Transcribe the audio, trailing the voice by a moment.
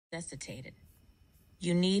necessitated.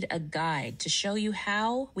 You need a guide to show you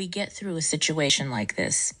how we get through a situation like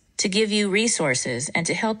this, to give you resources and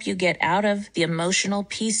to help you get out of the emotional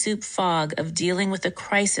pea soup fog of dealing with a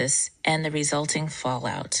crisis and the resulting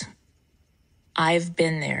fallout. I've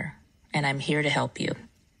been there, and I'm here to help you.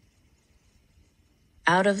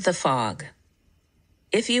 Out of the fog.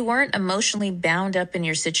 If you weren't emotionally bound up in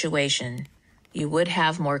your situation, you would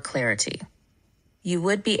have more clarity. You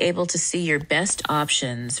would be able to see your best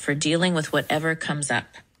options for dealing with whatever comes up.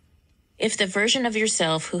 If the version of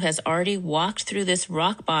yourself who has already walked through this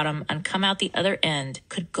rock bottom and come out the other end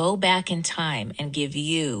could go back in time and give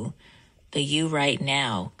you, the you right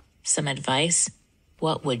now, some advice,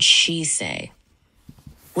 what would she say?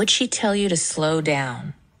 Would she tell you to slow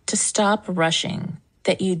down, to stop rushing,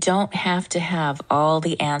 that you don't have to have all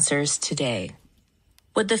the answers today?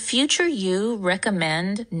 Would the future you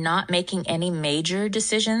recommend not making any major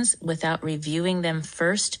decisions without reviewing them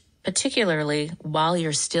first, particularly while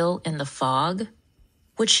you're still in the fog?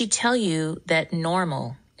 Would she tell you that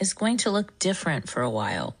normal is going to look different for a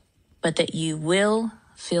while, but that you will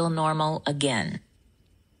feel normal again?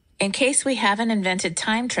 In case we haven't invented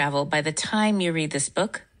time travel by the time you read this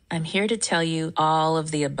book, I'm here to tell you all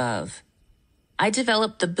of the above. I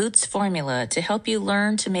developed the Boots formula to help you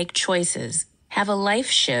learn to make choices, have a life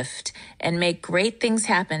shift, and make great things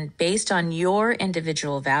happen based on your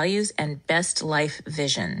individual values and best life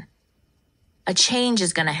vision. A change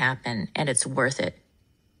is going to happen, and it's worth it.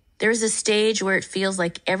 There's a stage where it feels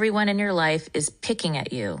like everyone in your life is picking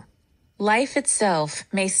at you. Life itself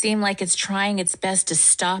may seem like it's trying its best to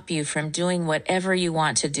stop you from doing whatever you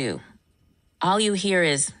want to do. All you hear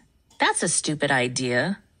is, "That's a stupid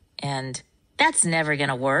idea," and "That's never going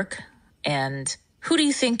to work," and "Who do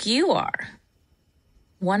you think you are?"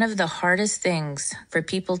 One of the hardest things for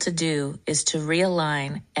people to do is to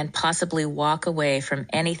realign and possibly walk away from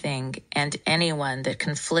anything and anyone that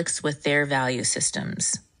conflicts with their value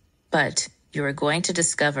systems. But you are going to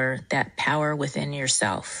discover that power within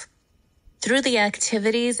yourself. Through the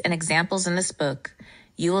activities and examples in this book,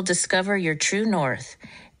 you will discover your true north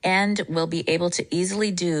and will be able to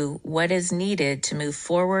easily do what is needed to move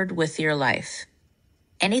forward with your life.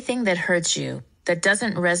 Anything that hurts you, that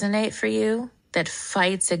doesn't resonate for you, that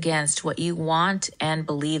fights against what you want and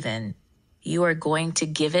believe in, you are going to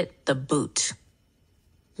give it the boot.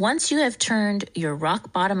 Once you have turned your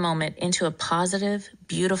rock bottom moment into a positive,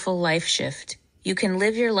 beautiful life shift, you can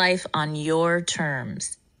live your life on your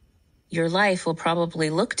terms. Your life will probably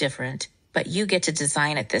look different, but you get to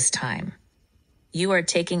design it this time. You are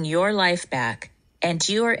taking your life back, and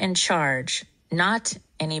you are in charge, not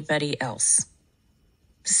anybody else.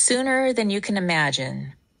 Sooner than you can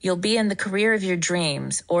imagine, you'll be in the career of your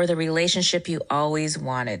dreams or the relationship you always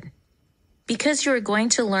wanted. Because you are going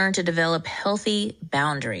to learn to develop healthy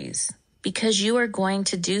boundaries. Because you are going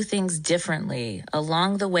to do things differently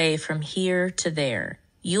along the way from here to there.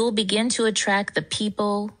 You will begin to attract the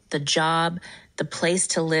people, the job, the place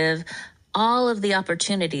to live, all of the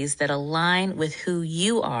opportunities that align with who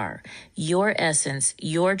you are, your essence,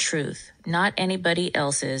 your truth, not anybody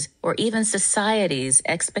else's or even society's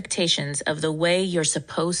expectations of the way you're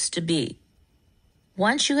supposed to be.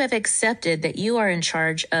 Once you have accepted that you are in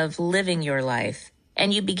charge of living your life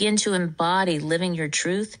and you begin to embody living your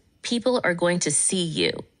truth, people are going to see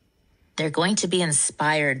you. They're going to be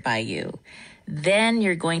inspired by you. Then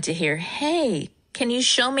you're going to hear, "Hey, can you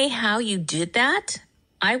show me how you did that?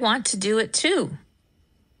 I want to do it too."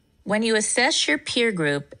 When you assess your peer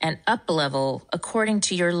group and up-level according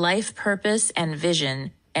to your life purpose and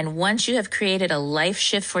vision, and once you have created a life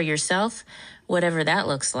shift for yourself, whatever that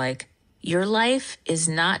looks like, your life is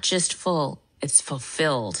not just full, it's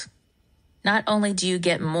fulfilled. Not only do you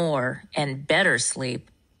get more and better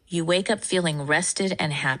sleep, you wake up feeling rested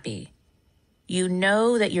and happy. You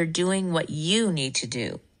know that you're doing what you need to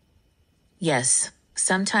do. Yes,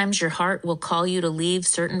 sometimes your heart will call you to leave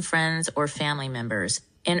certain friends or family members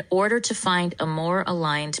in order to find a more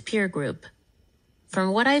aligned peer group.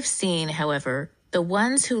 From what I've seen, however, the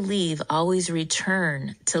ones who leave always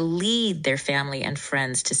return to lead their family and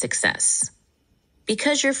friends to success.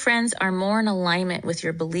 Because your friends are more in alignment with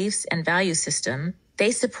your beliefs and value system,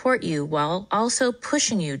 they support you while also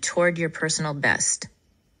pushing you toward your personal best.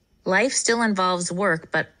 Life still involves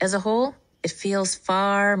work, but as a whole, it feels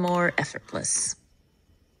far more effortless.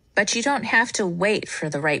 But you don't have to wait for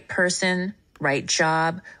the right person, right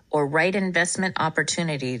job, or right investment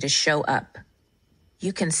opportunity to show up.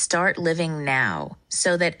 You can start living now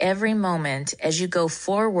so that every moment as you go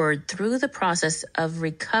forward through the process of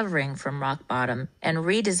recovering from rock bottom and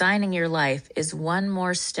redesigning your life is one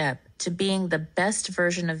more step to being the best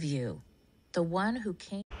version of you, the one who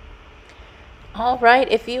came. All right,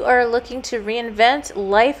 if you are looking to reinvent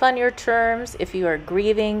life on your terms, if you are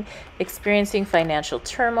grieving, experiencing financial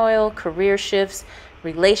turmoil, career shifts,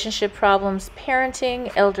 relationship problems, parenting,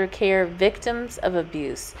 elder care, victims of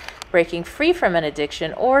abuse, breaking free from an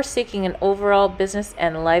addiction, or seeking an overall business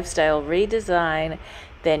and lifestyle redesign,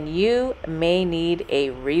 then you may need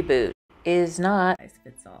a reboot. Is not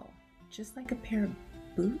fits all, just like a pair of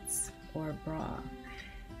boots or a bra.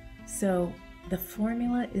 So the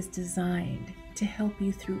formula is designed to help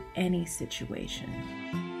you through any situation.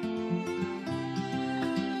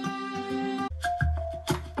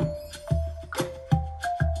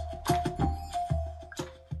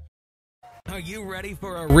 Are you ready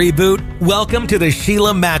for a reboot? Welcome to the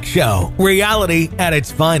Sheila Mack Show, reality at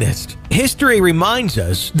its finest. History reminds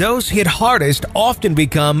us those hit hardest often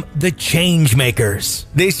become the change makers.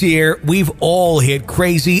 This year, we've all hit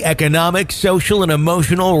crazy economic, social, and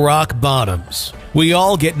emotional rock bottoms. We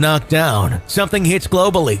all get knocked down. Something hits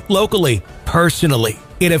globally, locally, personally.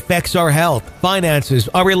 It affects our health, finances,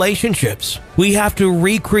 our relationships. We have to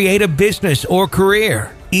recreate a business or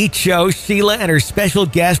career. Each show, Sheila and her special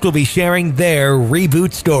guest will be sharing their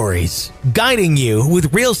reboot stories, guiding you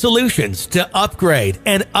with real solutions to upgrade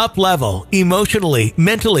and up-level emotionally,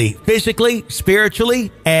 mentally, physically,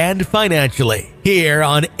 spiritually, and financially. Here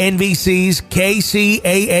on NBC's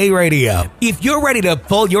KCAA Radio. If you're ready to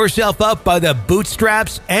pull yourself up by the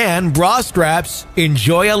bootstraps and bra straps,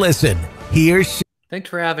 enjoy a listen. Here's Thanks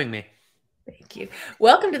for having me. Thank you.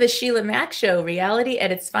 Welcome to the Sheila Mack Show, reality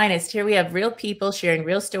at its finest. Here we have real people sharing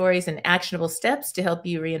real stories and actionable steps to help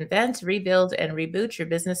you reinvent, rebuild, and reboot your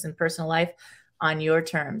business and personal life on your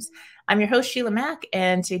terms. I'm your host, Sheila Mack,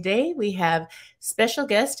 and today we have special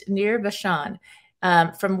guest Nir Bashan.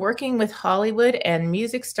 From working with Hollywood and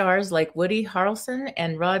music stars like Woody Harrelson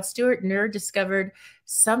and Rod Stewart, Nir discovered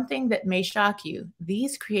something that may shock you.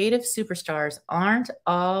 These creative superstars aren't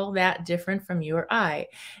all that different from you or I.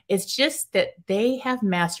 It's just that they have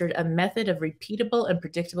mastered a method of repeatable and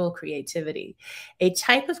predictable creativity, a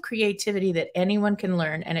type of creativity that anyone can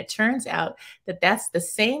learn. And it turns out that that's the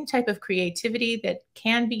same type of creativity that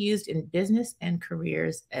can be used in business and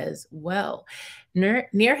careers as well.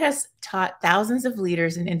 Nir has taught thousands of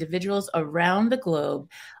leaders and individuals around the globe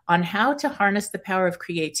on how to harness the power of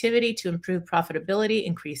creativity to improve profitability,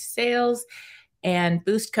 increase sales, and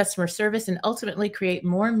boost customer service, and ultimately create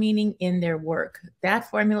more meaning in their work. That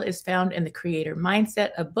formula is found in The Creator Mindset,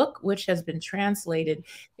 a book which has been translated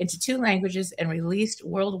into 2 languages and released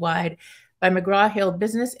worldwide by McGraw-Hill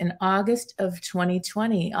Business in August of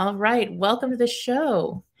 2020. All right, welcome to the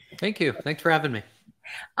show. Thank you. Thanks for having me.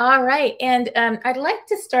 All right. And I'd like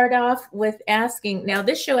to start off with asking, now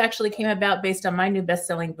this show actually came about based on my new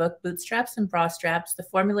best-selling book, Bootstraps and Bra Straps, the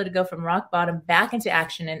formula to go from rock bottom back into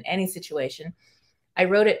action in any situation. I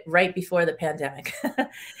wrote it right before the pandemic.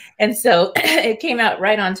 And so it came out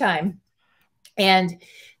right on time. And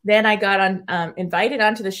then I got on invited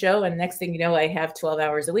onto the show, and next thing you know, I have 12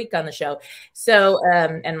 hours a week on the show. So,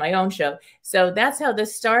 and my own show. So that's how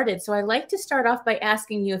this started. So I like to start off by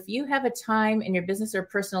asking you if you have a time in your business or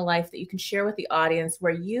personal life that you can share with the audience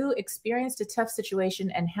where you experienced a tough situation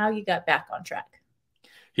and how you got back on track.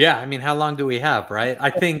 Yeah, I mean, how long do we have, right? I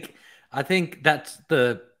think that's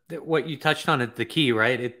what you touched on is the key,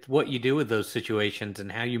 right? It's what you do with those situations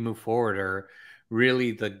and how you move forward are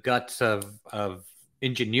really the guts of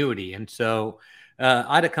ingenuity. And so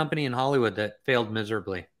I had a company in Hollywood that failed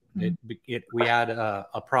miserably. We had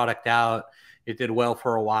a product out. It did well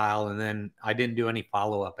for a while, and then I didn't do any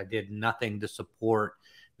follow-up. I did nothing to support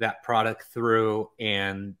that product through,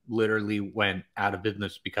 and literally went out of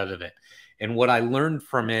business because of it. And what I learned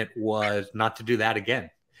from it was not to do that again,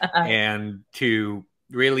 and to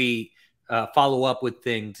really follow up with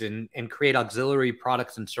things and create auxiliary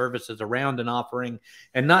products and services around an offering,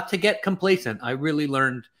 and not to get complacent. I really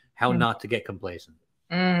learned how not to get complacent.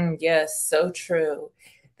 Yes, so true.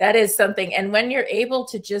 That is something. And when you're able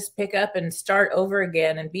to just pick up and start over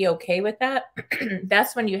again and be okay with that,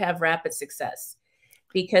 that's when you have rapid success,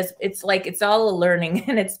 because it's like it's all a learning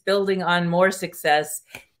and it's building on more success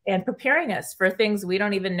and preparing us for things we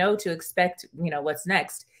don't even know to expect, what's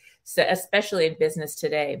next. So especially in business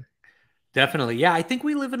today. Definitely. Yeah. I think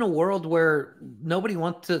we live in a world where nobody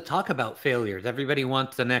wants to talk about failures. Everybody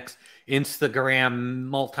wants the next Instagram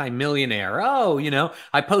multimillionaire. Oh,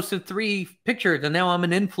 I posted 3 pictures and now I'm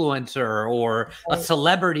an influencer or a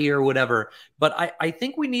celebrity or whatever. But I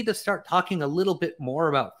think we need to start talking a little bit more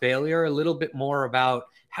about failure, a little bit more about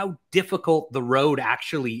how difficult the road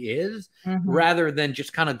actually is, rather than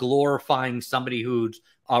just kind of glorifying somebody who's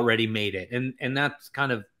already made it. And that's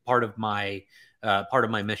kind of part of my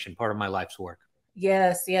mission, part of my life's work.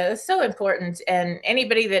 Yes, yeah, it's so important. And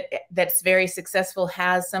anybody that's very successful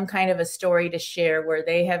has some kind of a story to share where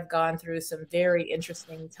they have gone through some very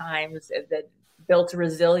interesting times that built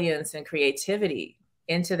resilience and creativity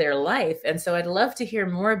into their life. And so I'd love to hear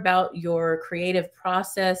more about your creative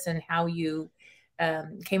process and how you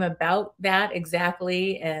came about that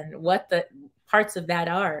exactly and what the parts of that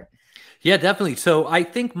are. Yeah, definitely. So I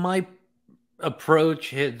think my approach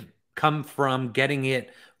had come from getting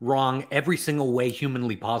it wrong every single way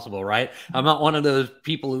humanly possible, right? I'm not one of those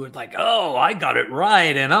people who are like, oh, I got it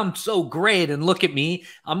right and I'm so great and look at me.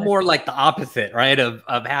 I'm more like the opposite, right? Of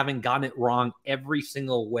having gotten it wrong every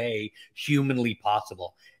single way humanly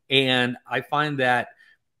possible. And I find that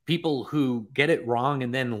people who get it wrong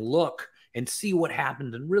and then look and see what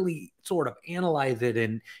happened and really sort of analyze it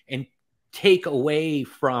and take away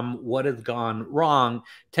from what has gone wrong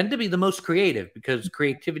tend to be the most creative, because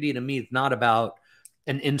creativity to me is not about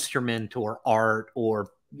an instrument or art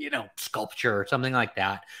or sculpture or something like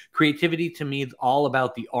that. Creativity to me is all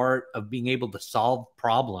about the art of being able to solve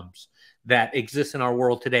problems that exist in our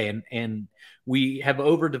world today. And we have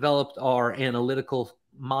overdeveloped our analytical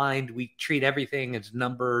mind. We treat everything as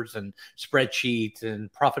numbers and spreadsheets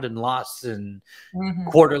and profit and loss and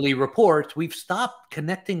quarterly reports. We've stopped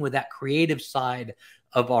connecting with that creative side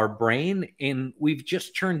of our brain, and we've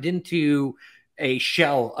just turned into a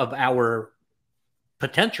shell of our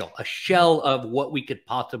potential, a shell of what we could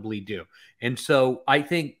possibly do. And so I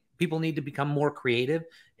think people need to become more creative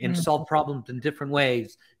and solve problems in different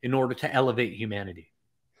ways in order to elevate humanity.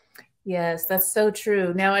 Yes, that's so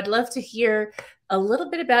true. Now, I'd love to hear a little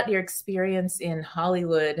bit about your experience in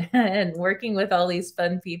Hollywood and working with all these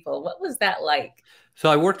fun people. What was that like? So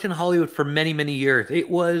I worked in Hollywood for many, many years. It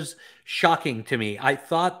was shocking to me. I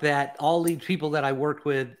thought that all these people that I worked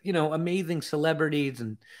with, amazing celebrities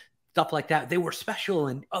and stuff like that, they were special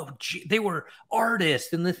and they were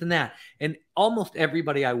artists and this and that. And almost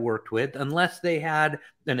everybody I worked with, unless they had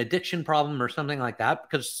an addiction problem or something like that,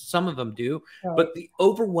 because some of them do, but the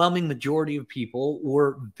overwhelming majority of people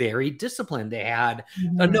were very disciplined. They had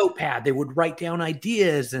a notepad, they would write down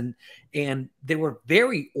ideas, and they were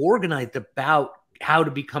very organized about how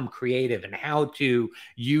to become creative and how to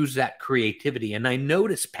use that creativity. And I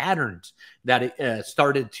noticed patterns that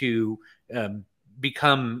started to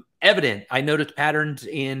become evident. I noticed patterns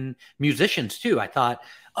in musicians too. I thought,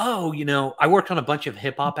 I worked on a bunch of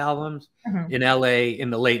hip hop albums in LA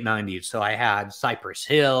in the late 90s. So I had Cypress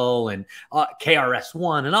Hill and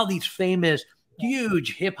KRS-One and all these famous,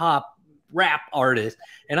 huge hip hop rap artists.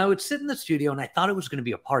 And I would sit in the studio and I thought it was going to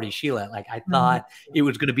be a party, Sheila. Like I thought it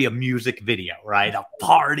was going to be a music video, right? A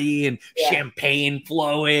party and champagne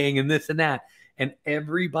flowing and this and that. And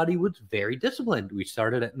everybody was very disciplined. We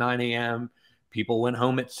started at 9 a.m. People went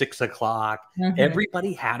home at 6 o'clock.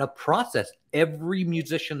 Everybody had a process. Every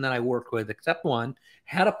musician that I worked with, except one,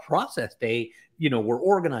 had a process. They, were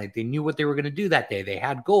organized. They knew what they were going to do that day. They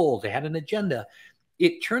had goals. They had an agenda.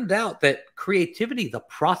 It turned out that creativity is a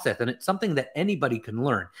process, and it's something that anybody can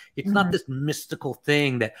learn. It's not this mystical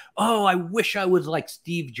thing that, I wish I was like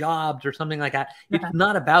Steve Jobs or something like that. It's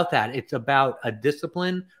not about that. It's about a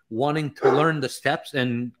discipline, wanting to learn the steps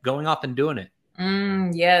and going off and doing it.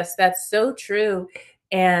 Yes, that's so true.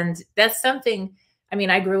 And that's something, I mean,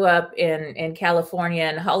 I grew up in California,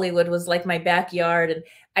 and Hollywood was like my backyard. And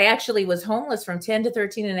I actually was homeless from 10 to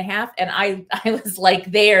 13 and a half. And I was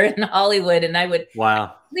like there in Hollywood, and I would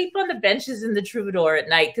sleep on the benches in the Troubadour at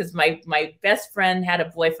night because my best friend had a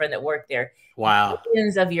boyfriend that worked there. Wow.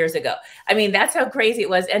 Millions of years ago. I mean, that's how crazy it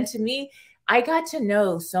was. And to me, I got to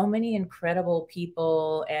know so many incredible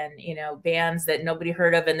people and, bands that nobody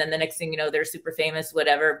heard of. And then the next thing you know, they're super famous,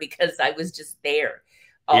 whatever, because I was just there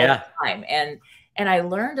all the time. And I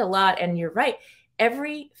learned a lot. And you're right.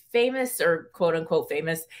 Every famous or quote unquote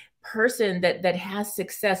famous person that has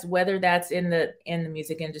success, whether that's in the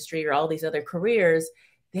music industry or all these other careers,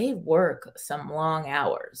 they work some long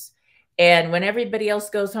hours. And when everybody else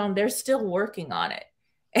goes home, they're still working on it.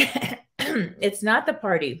 It's not the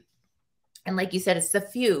party. And like you said, it's the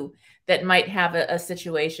few that might have a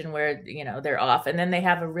situation where, they're off, and then they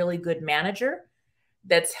have a really good manager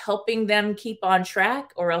that's helping them keep on track,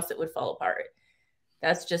 or else it would fall apart.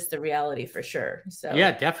 That's just the reality for sure. So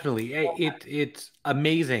yeah, definitely. It's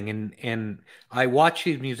amazing. And I watch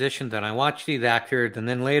these musicians and I watch these actors, and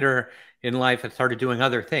then later in life, I started doing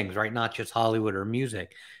other things, right? Not just Hollywood or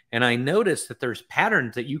music. And I noticed that there's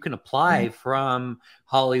patterns that you can apply from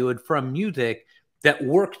Hollywood, from music, that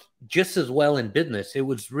worked just as well in business. It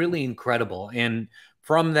was really incredible. And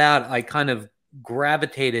from that, I kind of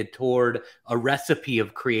gravitated toward a recipe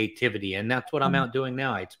of creativity. And that's what I'm out doing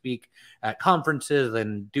now. I speak at conferences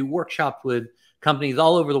and do workshops with companies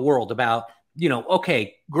all over the world about,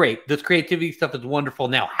 okay, great. This creativity stuff is wonderful.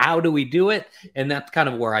 Now, how do we do it? And that's kind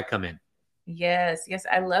of where I come in. Yes. Yes.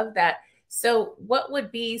 I love that. So what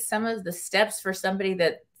would be some of the steps for somebody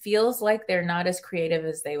that feels like they're not as creative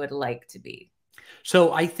as they would like to be?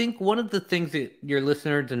 So I think one of the things that your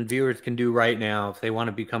listeners and viewers can do right now, if they want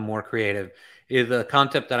to become more creative, is a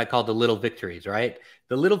concept that I call the little victories, right?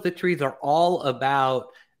 The little victories are all about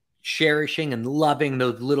cherishing and loving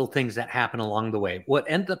those little things that happen along the way. What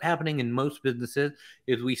ends up happening in most businesses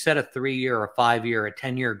is we set a 3-year or a 5-year, a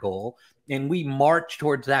 10-year goal, and we march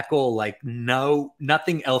towards that goal like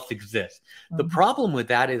nothing else exists. The problem with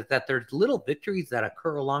that is that there's little victories that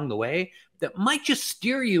occur along the way that might just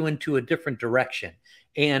steer you into a different direction.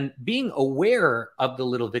 And being aware of the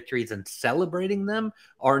little victories and celebrating them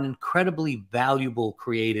are an incredibly valuable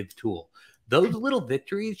creative tool. Those little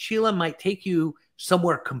victories, Sheila, might take you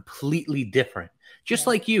somewhere completely different. Just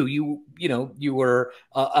like you were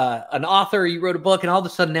an author, you wrote a book, and all of a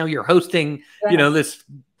sudden now you're hosting, this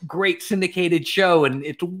great syndicated show, and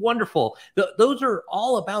it's wonderful. Those are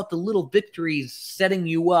all about the little victories setting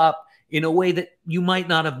you up in a way that you might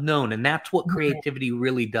not have known. And that's what creativity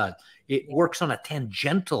really does. It works on a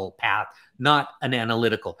tangential path, not an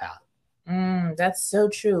analytical path. That's so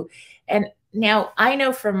true. And now I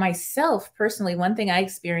know for myself personally, one thing I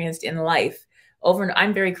experienced in life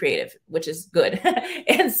I'm very creative, which is good.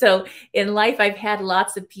 And so in life, I've had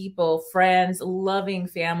lots of people, friends, loving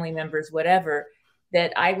family members, whatever,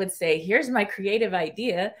 that I would say, here's my creative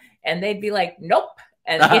idea. And they'd be like, nope.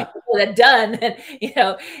 And that's done.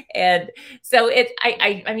 And so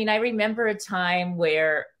I remember a time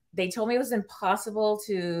where they told me it was impossible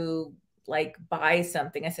to like buy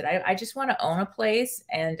something. I said, I just want to own a place.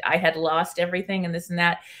 And I had lost everything and this and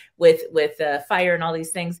that with fire and all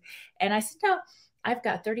these things. And I said, no, I've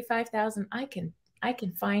got $35,000. I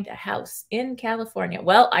can find a house in California.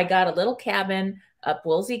 Well, I got a little cabin up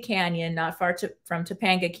Woolsey Canyon, not far from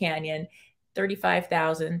Topanga Canyon,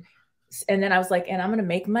 $35,000. And then I was like, and I'm going to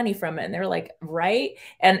make money from it. And they're like, right.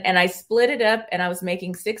 And I split it up and I was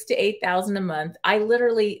making $6,000 to $8,000 a month. I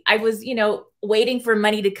was, waiting for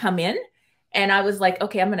money to come in. And I was like,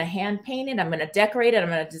 okay, I'm going to hand paint it. I'm going to decorate it. I'm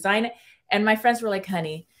going to design it. And my friends were like,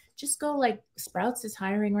 honey, just go, like, Sprouts is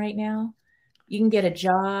hiring right now. You can get a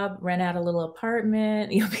job, rent out a little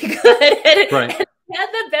apartment. You'll be good. Right. And had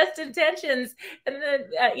the best intentions. And then,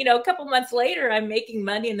 a couple months later, I'm making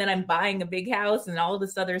money and then I'm buying a big house and all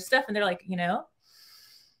this other stuff. And they're like,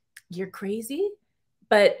 you're crazy,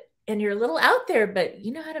 and you're a little out there, but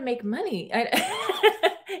you know how to make money.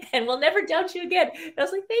 And we'll never doubt you again. And I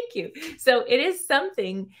was like, thank you. So it is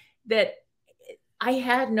something that I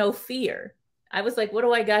had no fear. I was like, what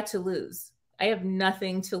do I got to lose? I have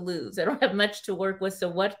nothing to lose. I don't have much to work with. So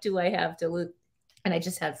what do I have to lose? And I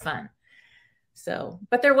just had fun. So,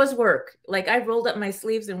 but there was work. Like I rolled up my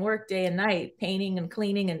sleeves and worked day and night, painting and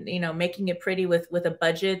cleaning and, making it pretty with a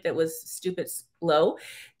budget that was stupid low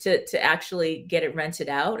to actually get it rented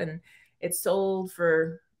out. And it sold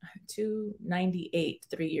for $298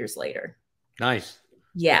 3 years later. Nice.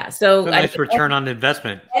 Yeah. So a nice return on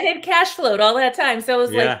investment. And it cash flowed all that time. So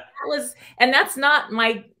it was and that's not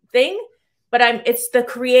my thing, but it's the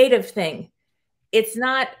creative thing. It's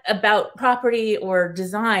not about property or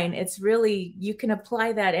design. It's really, you can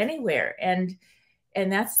apply that anywhere. And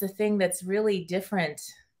that's the thing that's really different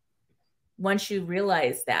once you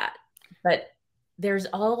realize that. But there's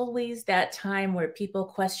always that time where people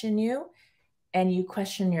question you and you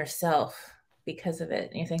question yourself because of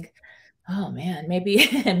it. And you think, oh man, maybe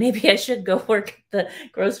I should go work at the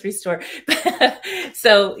grocery store.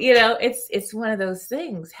 So, it's one of those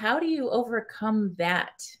things. How do you overcome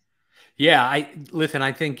that? Yeah,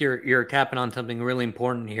 I think you're tapping on something really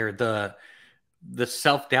important here. The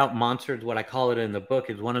self-doubt monster is what I call it in the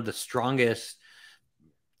book, is one of the strongest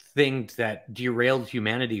things that derailed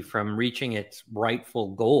humanity from reaching its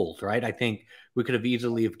rightful goals, right? I think we could have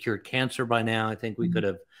easily have cured cancer by now. I think we could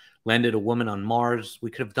have landed a woman on Mars.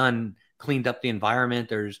 We could have cleaned up the environment.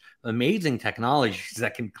 There's amazing technologies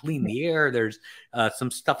that can clean the air. There's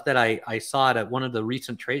some stuff that I saw at one of the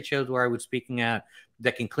recent trade shows where I was speaking at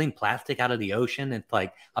that can clean plastic out of the ocean. It's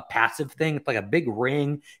like a passive thing. It's like a big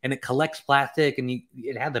ring and it collects plastic, and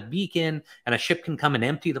it has a beacon and a ship can come and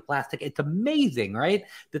empty the plastic. It's amazing, right?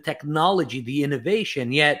 The technology, the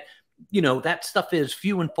innovation, yet, that stuff is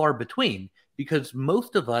few and far between because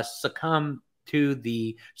most of us succumb to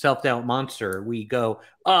the self-doubt monster. We go,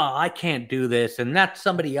 oh, I can't do this, and that's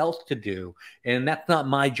somebody else to do, and that's not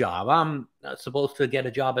my job. I'm not supposed to get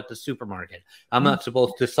a job at the supermarket. I'm not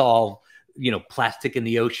supposed to solve, plastic in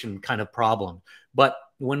the ocean kind of problem. But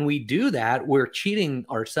when we do that, we're cheating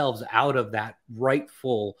ourselves out of that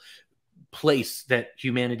rightful place that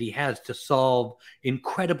humanity has to solve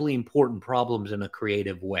incredibly important problems in a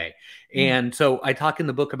creative way. And so I talk in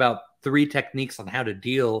the book about 3 techniques on how to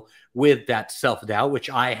deal with that self-doubt, which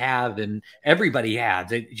I have and everybody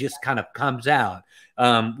has. It just kind of comes out.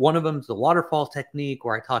 One of them is the waterfall technique,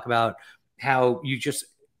 where I talk about how you just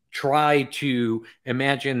try to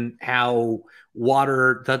imagine how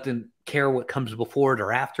water doesn't care what comes before it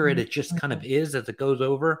or after it. It just kind of is as it goes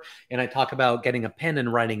over. And I talk about getting a pen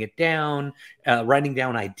and writing it down, writing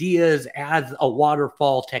down ideas as a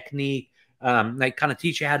waterfall technique. I kind of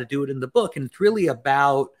teach you how to do it in the book. And it's really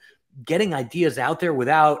about getting ideas out there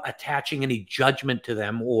without attaching any judgment to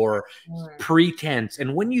them or pretense.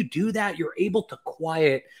 And when you do that, you're able to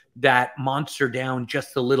quiet that monster down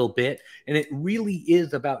just a little bit. And it really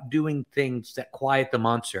is about doing things that quiet the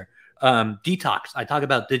monster. Detox. I talk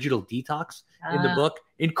about digital detox in the book.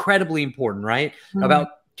 Incredibly important, right? About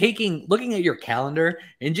looking at your calendar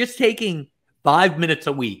and just taking 5 minutes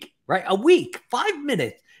a week, right? A week, 5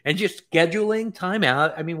 minutes, and just scheduling time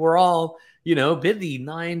out. I mean, we're all, busy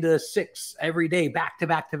 9 to 6 every day, back to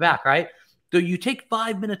back to back, right? So you take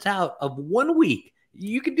 5 minutes out of 1 week.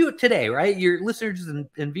 You can do it today, right? Your listeners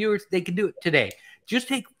and viewers, they can do it today. Just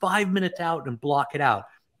take 5 minutes out and block it out.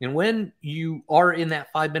 And when you are in that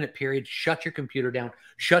 5-minute period, shut your computer down,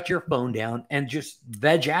 shut your phone down, and just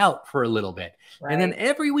veg out for a little bit. Right. And then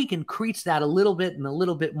every week increase that a little bit and a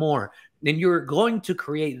little bit more. Then you're going to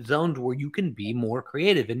create zones where you can be more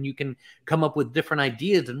creative and you can come up with different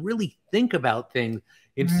ideas and really think about things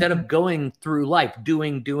instead of going through life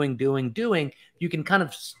doing. You can kind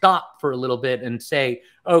of stop for a little bit and say,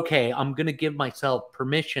 okay, I'm going to give myself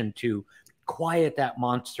permission to quiet that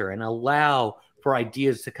monster and allow for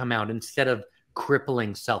ideas to come out instead of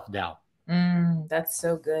crippling self-doubt. That's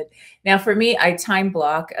so good. Now, for me, I time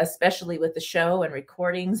block, especially with the show and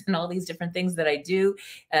recordings and all these different things that I do.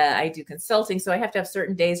 I do consulting. So I have to have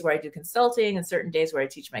certain days where I do consulting and certain days where I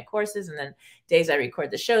teach my courses and then days I record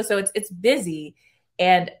the show. So it's busy.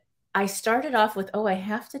 And I started off with, I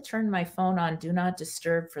have to turn my phone on do not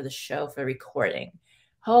disturb for the show for recording.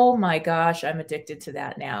 Oh my gosh, I'm addicted to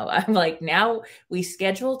that now. I'm like, now we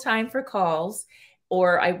schedule time for calls,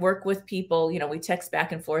 or I work with people, we text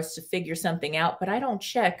back and forth to figure something out, but I don't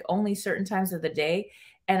check only certain times of the day.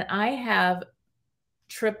 And I have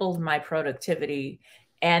tripled my productivity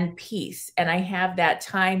and peace. And I have that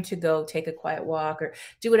time to go take a quiet walk or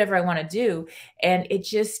do whatever I want to do. And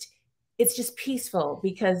it's just peaceful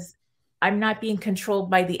because I'm not being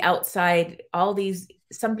controlled by the outside,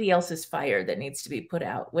 somebody else's fire that needs to be put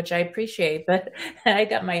out, which I appreciate, but I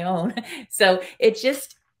got my own. So it's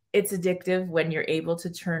addictive when you're able to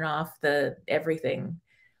turn off everything.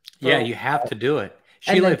 Yeah, you have to do it.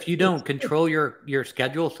 Sheila, if you don't control your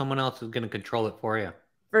schedule, someone else is going to control it for you.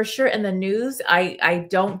 For sure. And the news, I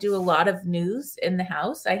don't do a lot of news in the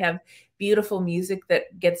house. I have beautiful music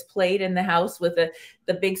that gets played in the house with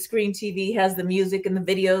the big screen TV has the music and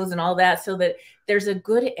the videos and all that, so that there's a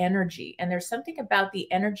good energy. And there's something about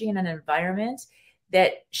the energy in an environment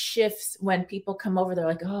that shifts when people come over. They're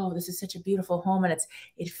like, oh, this is such a beautiful home. And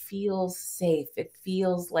it feels safe. It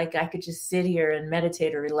feels like I could just sit here and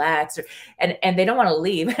meditate or relax, and they don't want to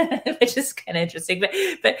leave, which is kind of interesting,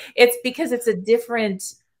 but it's because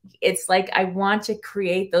it's like, I want to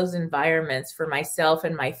create those environments for myself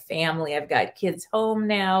and my family. I've got kids home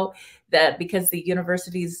now because the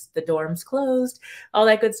universities, the dorms closed, all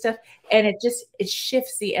that good stuff. And it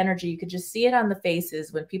shifts the energy. You could just see it on the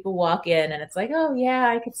faces when people walk in, and it's like, oh yeah,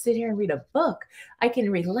 I could sit here and read a book. I can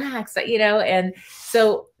relax, and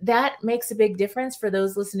so that makes a big difference for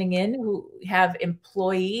those listening in who have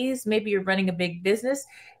employees. Maybe you're running a big business.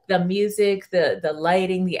 The music, the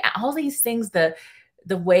lighting, all these things,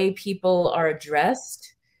 the way people are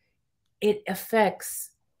addressed, it affects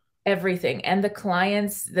everything. And the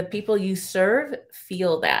clients, the people you serve,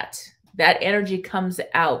 feel that energy comes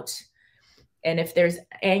out. And if there's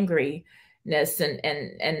angriness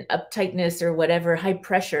and uptightness or whatever, high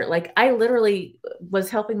pressure, like I literally was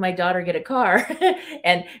helping my daughter get a car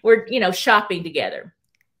and we're, shopping together.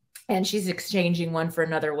 And she's exchanging one for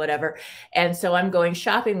another, whatever. And so I'm going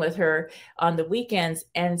shopping with her on the weekends.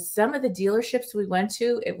 And some of the dealerships we went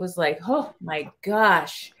to, it was like, oh my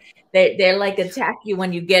gosh, they like attack you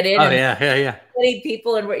when you get in. Oh, yeah.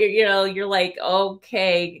 People, and you're like,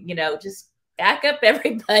 okay, just back up,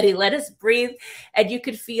 everybody. Let us breathe. And you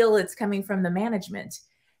could feel it's coming from the management.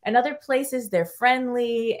 And other places, they're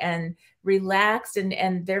friendly and relaxed,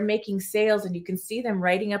 and they're making sales, and you can see them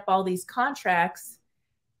writing up all these contracts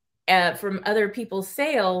from other people's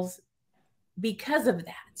sales because of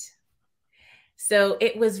that. So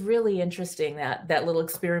it was really interesting, that little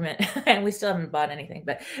experiment. And we still haven't bought anything,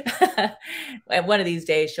 but one of these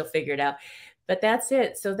days she'll figure it out. But that's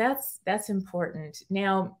it. So that's important.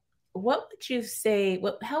 Now, what would you say,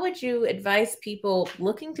 how would you advise people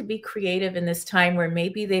looking to be creative in this time where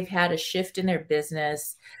maybe they've had a shift in their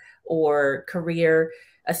business or career?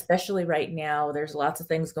 Especially right now, there's lots of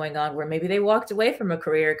things going on where maybe they walked away from a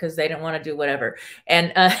career because they didn't want to do whatever,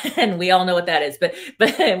 and and we all know what that is. But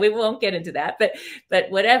we won't get into that.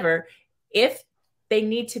 But whatever, if they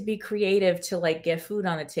need to be creative to like get food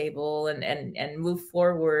on the table and move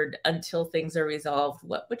forward until things are resolved,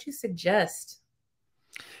 what would you suggest?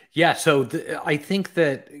 Yeah, so I think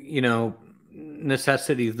that,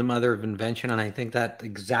 necessity is the mother of invention, and I think that's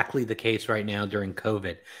exactly the case right now during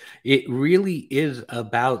COVID. It really is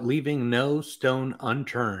about leaving no stone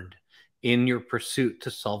unturned in your pursuit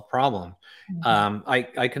to solve problems. Mhm.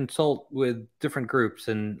 I consult with different groups,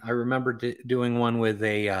 and I remember doing one with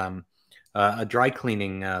a dry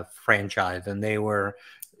cleaning franchise, and they were,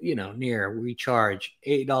 we charge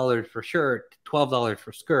 $8 for shirt, $12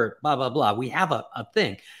 for skirt, blah blah blah. We have a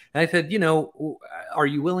thing. And I said, are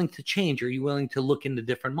you willing to change? Are you willing to look into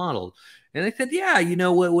different models? And they said, yeah,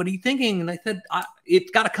 what are you thinking? And I said,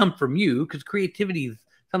 it's got to come from you, because creativity is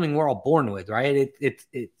something we're all born with, right? It's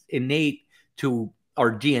innate to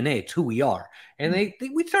our DNA. It's who we are. And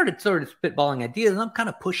we started sort of spitballing ideas, and I'm kind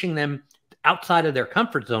of pushing them outside of their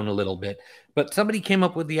comfort zone a little bit. But somebody came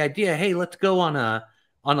up with the idea, hey, let's go on a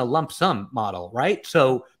lump sum model, right?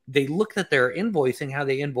 So they looked at their invoicing, how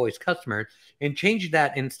they invoice customers, and changed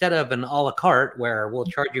that. Instead of an a la carte where we'll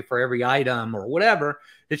charge you for every item or whatever,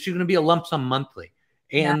 it's going to be a lump sum monthly.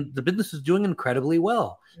 And the business is doing incredibly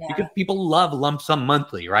well because people love lump sum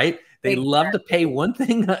monthly, right? They love to pay one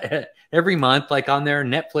thing every month, like on their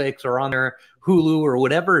Netflix or on their Hulu or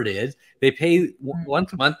whatever it is. They pay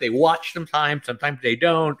once a month. They watch sometimes they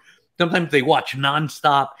don't. Sometimes they watch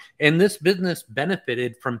nonstop. And this business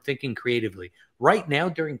benefited from thinking creatively. Right now,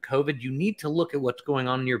 during COVID, you need to look at what's going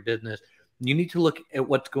on in your business. You need to look at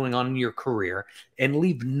what's going on in your career and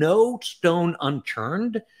leave no stone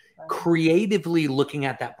unturned, creatively looking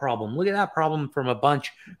at that problem. Look at that problem from a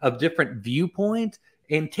bunch of different viewpoints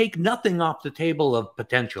and take nothing off the table of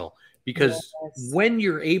potential. Because when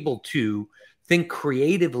you're able to think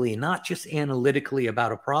creatively, not just analytically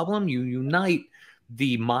about a problem, you unite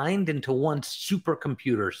the mind into one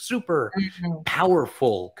supercomputer, super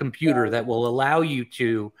powerful computer that will allow you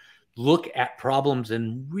to look at problems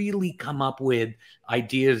and really come up with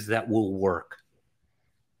ideas that will work.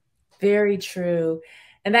 Very true.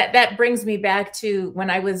 And that brings me back to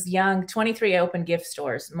when I was young, 23, I opened gift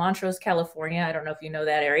stores, Montrose, California. I don't know if you know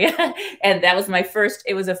that area. And that was my first,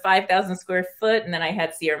 it was a 5,000 square foot. And then I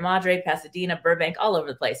had Sierra Madre, Pasadena, Burbank, all over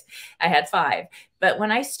the place. I had 5. But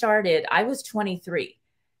when I started, I was 23.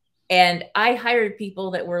 And I hired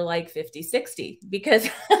people that were like 50, 60 because,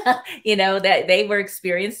 that they were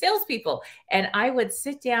experienced salespeople. And I would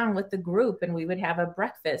sit down with the group and we would have a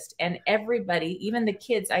breakfast, and everybody, even the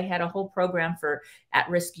kids, I had a whole program for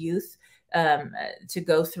at-risk youth to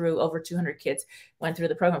go through. Over 200 kids went through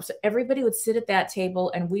the program. So everybody would sit at that table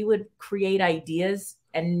and we would create ideas,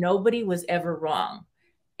 and nobody was ever wrong.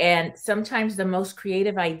 And sometimes the most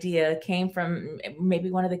creative idea came from maybe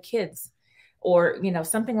one of the kids, or,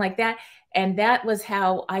 something like that. And that was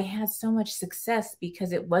how I had so much success,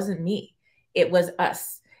 because it wasn't me, it was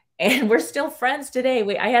us. And we're still friends today.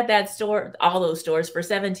 I had that store, all those stores, for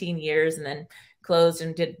 17 years, and then closed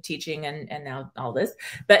and did teaching and now all this.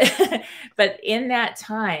 But in that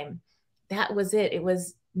time, that was it. It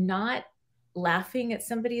was not laughing at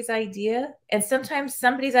somebody's idea. And sometimes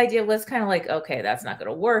somebody's idea was kind of like, okay, that's not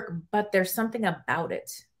going to work, but there's something about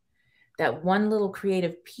it, that one little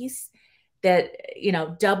creative piece that,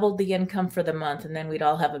 doubled the income for the month, and then we'd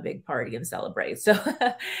all have a big party and celebrate. So,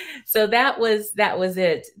 so that was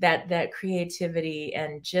it, that creativity.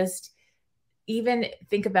 And just even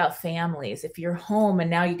think about families. If you're home and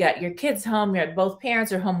now you got your kids home, both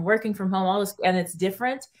parents are home, working from home, all this, and it's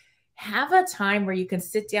different, have a time where you can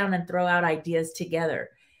sit down and throw out ideas together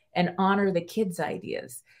and honor the kids'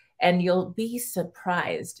 ideas. And you'll be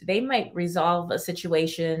surprised. They might resolve a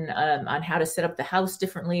situation on how to set up the house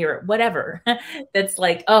differently or whatever. That's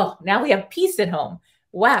like, oh, now we have peace at home.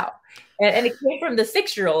 Wow. And it came from the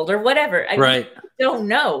 6-year-old or whatever. I don't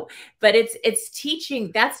know. But it's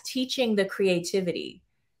teaching. That's teaching the creativity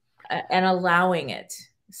and allowing it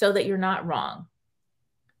so that you're not wrong.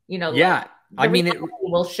 Yeah. I mean, it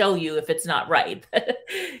will show you if it's not right.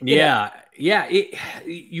 Yeah.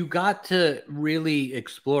 You got to really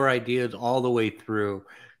explore ideas all the way through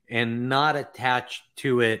and not attach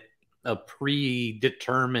to it a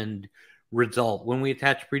predetermined result, when we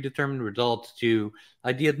attach predetermined results to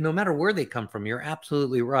ideas, no matter where they come from, you're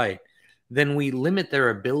absolutely right, then we limit their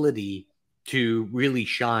ability to really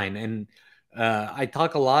shine. And I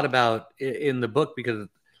talk a lot about in the book, because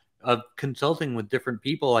of consulting with different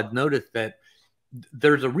people, I've noticed that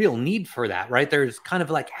there's a real need for that, right? There's kind of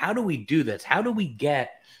like, how do we do this? How do we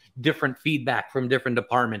get different feedback from different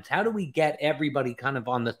departments? How do we get everybody kind of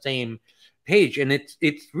on the same page? And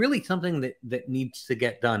it's really something that needs to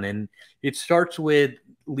get done. And it starts with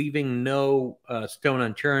leaving no stone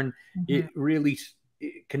unturned. It really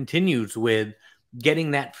continues with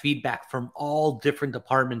getting that feedback from all different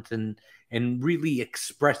departments and really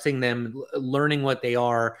expressing them, learning what they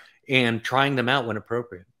are, and trying them out when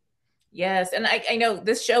appropriate. Yes. And I know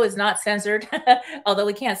this show is not censored, although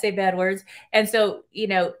we can't say bad words. And so,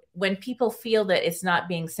 when people feel that it's not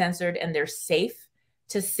being censored and they're safe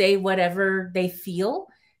to say whatever they feel,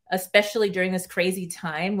 especially during this crazy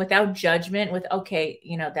time, without judgment, with, okay,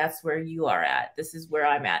 that's where you are at. This is where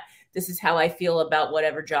I'm at. This is how I feel about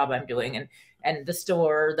whatever job I'm doing and the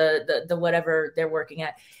store, the whatever they're working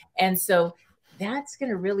at. And so that's going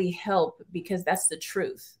to really help, because that's the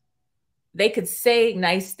truth. They could say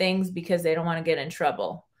nice things because they don't want to get in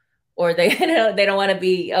trouble, or they don't want to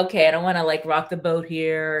be, okay, I don't want to like rock the boat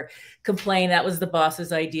here, or complain that was the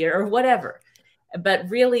boss's idea or whatever. But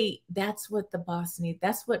really, that's what the boss needs.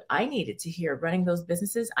 That's what I needed to hear running those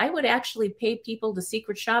businesses. I would actually pay people to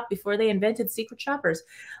secret shop before they invented secret shoppers.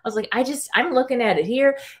 I was like, I'm looking at it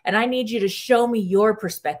here, and I need you to show me your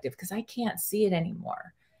perspective, because I can't see it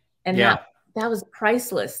anymore. And that was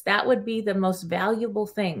priceless. That would be the most valuable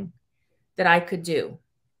thing that I could do.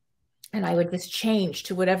 And I would just change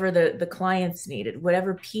to whatever the clients needed,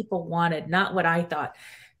 whatever people wanted, not what I thought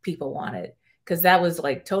people wanted. Because that was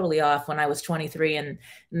like totally off when I was 23, and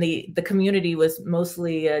the community was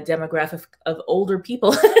mostly a demographic of older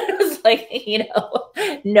people. It was like,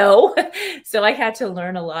 no. So I had to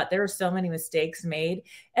learn a lot. There were so many mistakes made.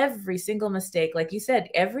 Every single mistake, like you said,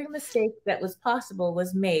 every mistake that was possible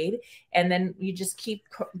was made. And then you just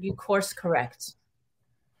you course correct.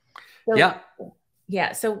 So,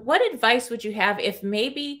 yeah. So what advice would you have if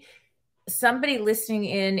maybe somebody listening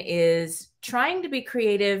in is trying to be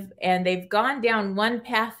creative and they've gone down one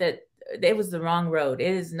path that it was the wrong road?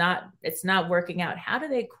 It's not working out. How do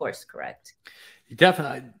they course correct?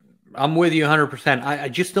 Definitely. I'm with you 100%. I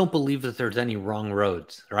just don't believe that there's any wrong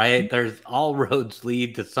roads, right? There's all roads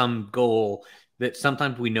lead to some goal that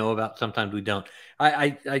sometimes we know about, sometimes we don't.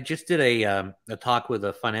 I just did a talk with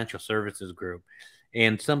a financial services group,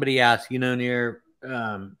 and somebody asked, Nir,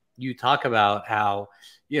 you talk about how,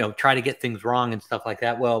 try to get things wrong and stuff like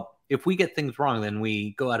that. Well, if we get things wrong, then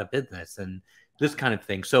we go out of business and this kind of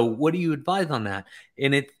thing. So what do you advise on that?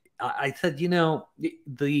 And I said,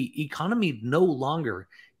 the economy no longer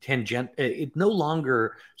it's no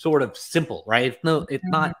longer sort of simple, right? It's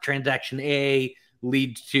not transaction A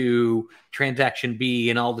leads to transaction B,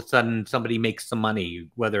 and all of a sudden somebody makes some money,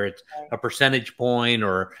 whether it's a percentage point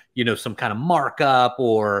or, some kind of markup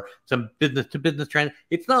or some business to business trend.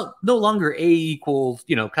 It's no longer A equals,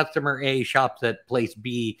 customer A shops at place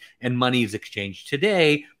B and money is exchanged.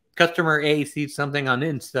 Today, customer A sees something on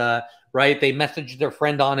Insta, right? They message their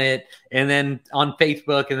friend on it, and then on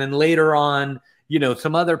Facebook, and then later on,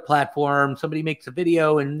 some other platform, somebody makes a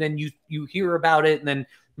video, and then you hear about it, and then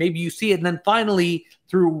maybe you see it, and then finally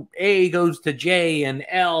through A goes to J and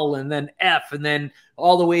L and then F, and then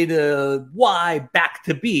all the way to Y back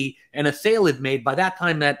to B, and a sale is made. By that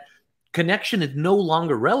time, that connection is no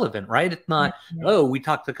longer relevant, right? It's not, oh, we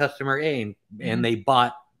talked to customer A and they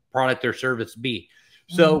bought product or service B.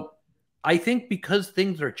 So I think because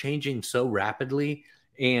things are changing so rapidly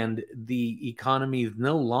and the economy is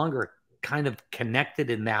no longer kind of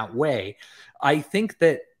connected in that way, I think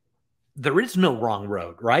that there is no wrong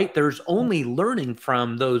road, right? There's only learning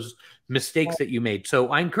from those mistakes that you made. So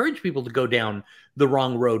I encourage people to go down the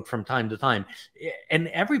wrong road from time to time. And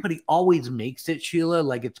everybody always makes it, Sheila,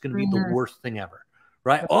 like it's going to be the worst thing ever,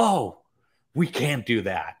 right? Oh, we can't do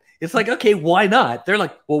that. It's like, okay, why not? They're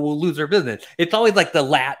like, well, we'll lose our business. It's always like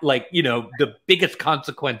the biggest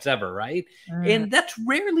consequence ever, right? And that's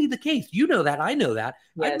rarely the case. You know that. I know that.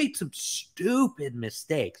 I've made some stupid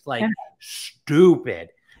mistakes, like stupid.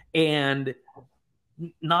 And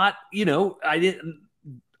not, I didn't,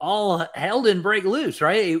 all hell didn't break loose,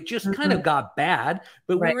 right? It just kind of got bad,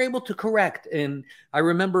 but we were able to correct. And I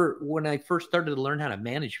remember when I first started to learn how to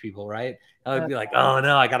manage people, right? I would be like, oh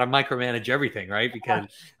no, I got to micromanage everything, right? Because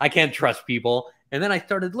I can't trust people. And then I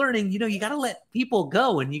started learning, you got to let people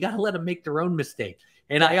go and you got to let them make their own mistakes.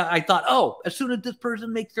 And I thought, oh, as soon as this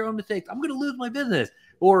person makes their own mistakes, I'm going to lose my business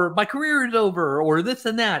or my career is over or this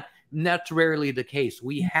and that. And that's rarely the case.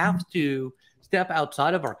 We have to step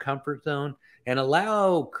outside of our comfort zone and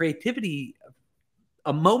allow creativity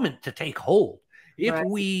a moment to take hold. If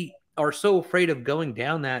we are so afraid of going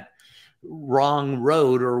down that wrong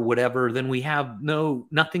road or whatever, then we have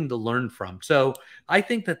nothing to learn from. So I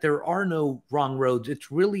think that there are no wrong roads.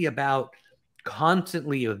 It's really about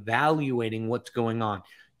constantly evaluating what's going on.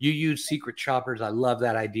 You use secret shoppers. I love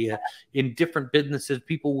that idea. In different businesses,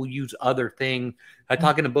 people will use other things. I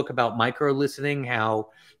talk in a book about micro listening, how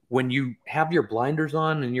when you have your blinders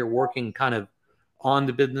on and you're working kind of on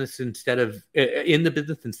the business instead of in the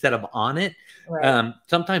business instead of on it.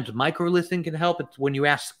 Sometimes micro listening can help. It's when you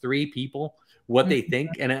ask 3 people what they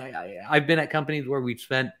think. And I've been at companies where we've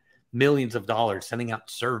spent millions of dollars sending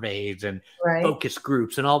out surveys and focus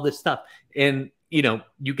groups and all this stuff. And, you know,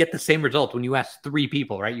 you get the same result when you ask 3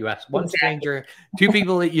 people, right? You ask one stranger, 2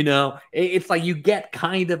 people that you know. It's like you get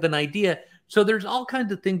kind of an idea. So there's all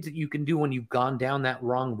kinds of things that you can do when you've gone down that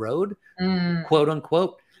wrong road, quote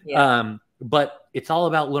unquote. But it's all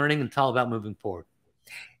about learning and it's all about moving forward.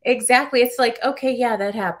 Exactly. It's like, okay, yeah,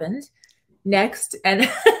 that happened. Next. And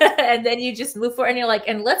and then you just move forward and you're like,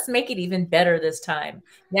 and let's make it even better this time.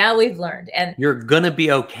 Now we've learned. And you're going to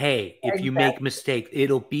be okay if you make mistakes.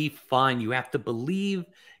 It'll be fine. You have to believe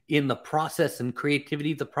in the process and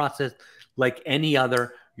creativity of the process like any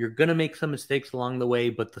other. You're going to make some mistakes along the way,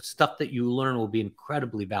 but the stuff that you learn will be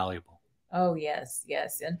incredibly valuable. Oh, yes,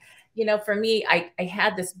 yes. And, you know, for me, I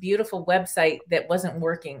had this beautiful website that wasn't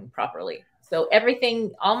working properly. So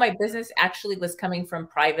everything, all my business actually was coming from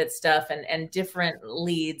private stuff and different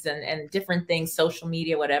leads and different things, social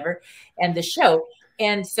media, whatever, and the show.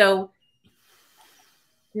 And so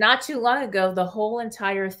not too long ago, the whole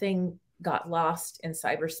entire thing got lost in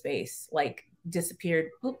cyberspace, like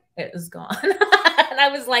disappeared. Oop, it was gone. And I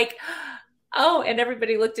was like, oh, and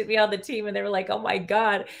everybody looked at me on the team and they were like, oh my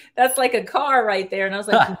God, that's like a car right there. And I was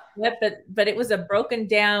like, what? But it was a broken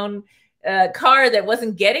down car that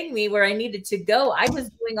wasn't getting me where I needed to go. I was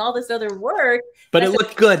doing all this other work. But it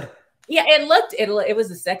looked good. Yeah, it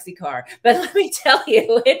was a sexy car, but let me tell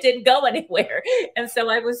you, it didn't go anywhere. And so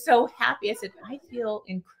I was so happy. I said, I feel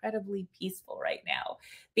incredibly peaceful right now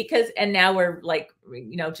and now we're like,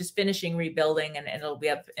 you know, just finishing rebuilding and it'll be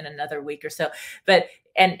up in another week or so. But,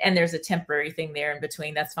 and there's a temporary thing there in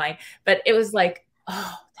between. That's fine. But it was like,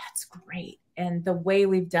 oh, that's great. And the way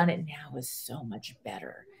we've done it now is so much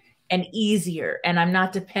better and easier. And I'm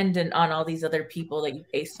not dependent on all these other people that you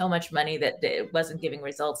pay so much money that it wasn't giving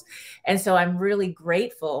results. And so I'm really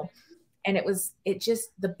grateful. And it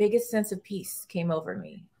just, the biggest sense of peace came over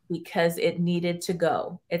me because it needed to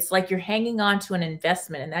go. It's like you're hanging on to an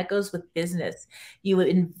investment, and that goes with business. You would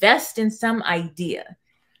invest in some idea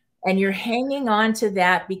and you're hanging on to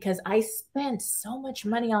that because I spent so much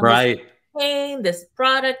money on this pain, this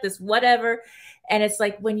product, this whatever. And it's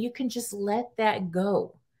like when you can just let that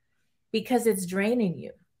go, because it's draining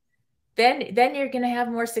you, then you're going to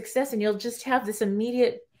have more success and you'll just have this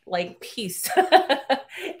immediate like peace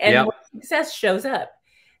and more success shows up.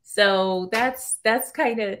 So that's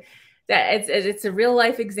kind of that. It's a real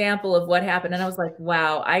life example of what happened. And I was like,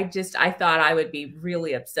 wow, I thought I would be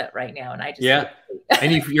really upset right now. And I just,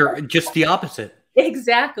 and you're just the opposite.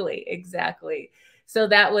 Exactly. So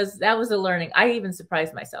that was a learning. I even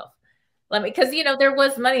surprised myself. Because, you know, there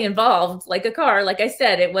was money involved, like a car. Like I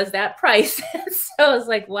said, it was that price. So I was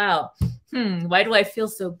like, wow, why do I feel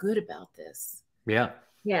so good about this?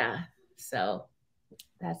 Yeah. So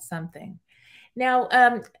that's something. Now,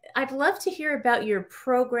 I'd love to hear about your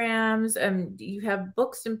programs. Do you have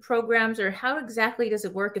books and programs, or how exactly does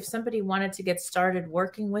it work if somebody wanted to get started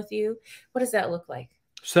working with you? What does that look like?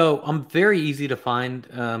 So I'm very easy to find.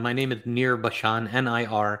 My name is Nir Bashan,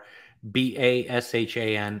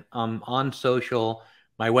 NIRBASHAN. I'm on social.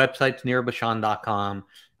 My website's nirbashan.com.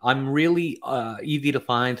 I'm really easy to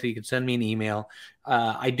find, so you can send me an email.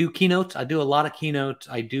 I do keynotes. I do a lot of keynotes.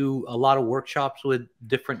 I do a lot of workshops with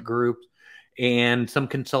different groups and some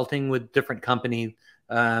consulting with different companies.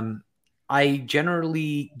 I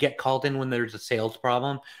generally get called in when there's a sales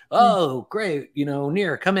problem. Oh, great. You know,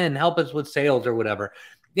 Nir, come in, help us with sales or whatever.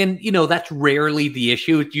 And, you know, that's rarely the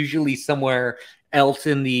issue. It's usually somewhere else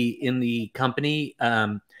in the company.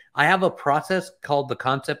 I have a process called the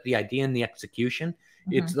concept, the idea, and the execution.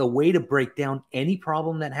 It's a way to break down any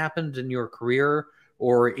problem that happens in your career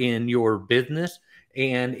or in your business.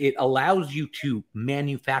 And it allows you to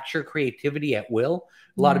manufacture creativity at will.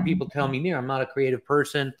 A lot of people tell me, Nir, I'm not a creative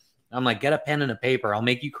person. I'm like, get a pen and a paper. I'll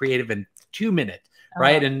make you creative in 2 minutes.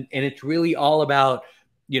 Right. And it's really all about,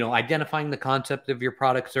 you know, identifying the concept of your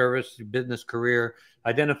product, service, your business, career,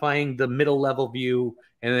 identifying the middle level view,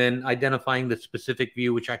 and then identifying the specific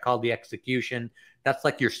view, which I call the execution. That's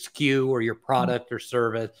like your SKU or your product or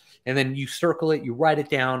service. And then you circle it, you write it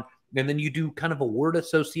down, and then you do kind of a word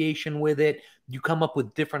association with it. You come up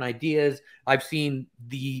with different ideas. I've seen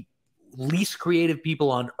the least creative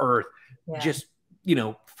people on earth just,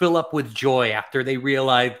 fill up with joy after they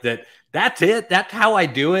realize that that's it. That's how I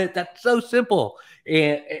do it. That's so simple.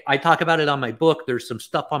 And I talk about it on my book. There's some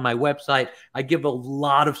stuff on my website. I give a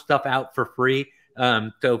lot of stuff out for free.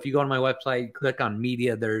 So if you go on my website, click on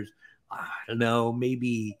media, there's, I don't know,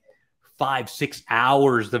 maybe 5-6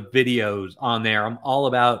 hours of videos on there. I'm all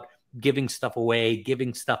about giving stuff away,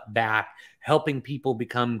 giving stuff back, helping people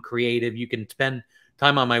become creative. You can spend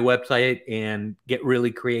time on my website and get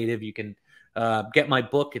really creative. You can get my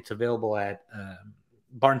book. It's available at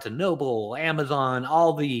Barnes & Noble, Amazon,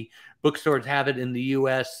 all the bookstores have it in the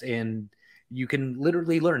US, and you can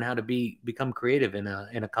literally learn how to become creative in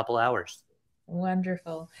a couple hours.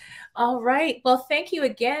 Wonderful. All right. Well, thank you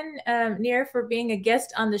again, Nir, for being a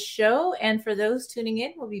guest on the show. And for those tuning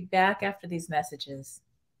in, we'll be back after these messages.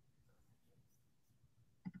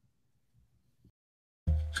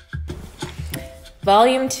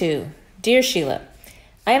 Volume 2. Dear Sheila,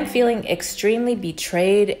 I am feeling extremely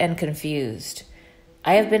betrayed and confused.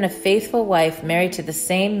 I have been a faithful wife married to the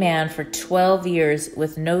same man for 12 years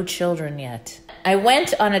with no children yet. I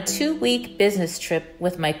went on a 2-week business trip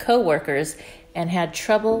with my coworkers and had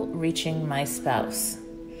trouble reaching my spouse.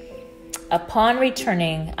 Upon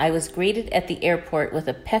returning, I was greeted at the airport with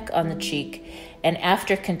a peck on the cheek, and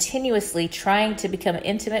after continuously trying to become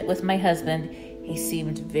intimate with my husband, he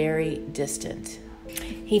seemed very distant.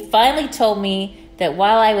 He finally told me that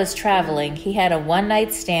while I was traveling, he had a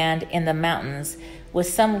one-night stand in the mountains with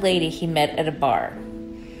some lady he met at a bar.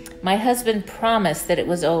 My husband promised that it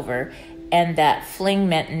was over and that fling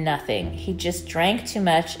meant nothing. He just drank too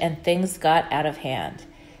much and things got out of hand.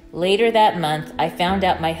 Later that month, I found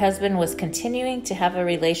out my husband was continuing to have a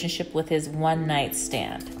relationship with his one-night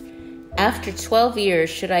stand. After 12 years,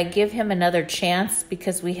 should I give him another chance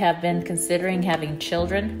because we have been considering having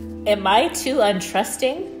children? Am I too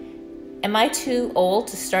untrusting? Am I too old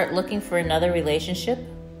to start looking for another relationship?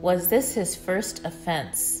 Was this his first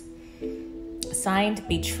offense? Signed,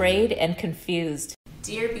 Betrayed and Confused.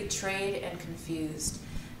 Dear Betrayed and Confused,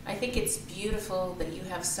 I think it's beautiful that you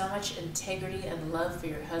have so much integrity and love for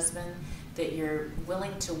your husband that you're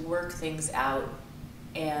willing to work things out,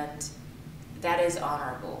 and that is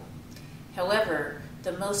honorable. However,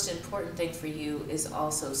 the most important thing for you is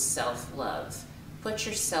also self-love. Put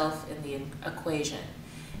yourself in the equation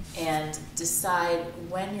and decide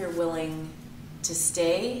when you're willing to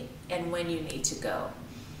stay and when you need to go.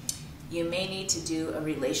 You may need to do a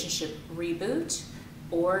relationship reboot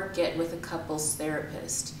or get with a couples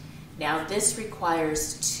therapist. Now, this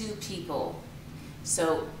requires 2 people.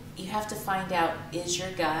 So you have to find out, is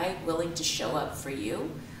your guy willing to show up for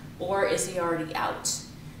you, or is he already out?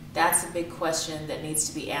 That's a big question that needs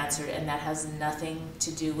to be answered, and that has nothing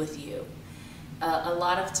to do with you. A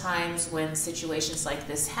lot of times when situations like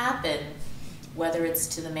this happen, whether it's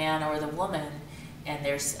to the man or the woman, and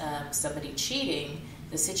there's somebody cheating,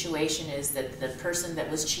 the situation is that the person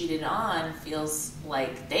that was cheated on feels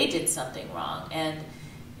like they did something wrong. And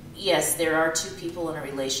yes, there are 2 people in a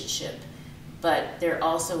relationship, but there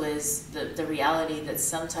also is the reality that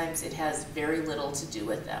sometimes it has very little to do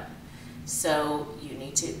with them. So you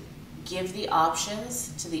need to give the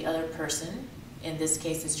options to the other person. In this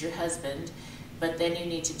case, it's your husband. But then you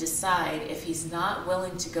need to decide, if he's not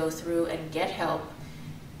willing to go through and get help,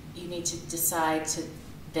 you need to decide to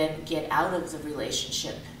then get out of the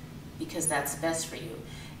relationship, because that's best for you.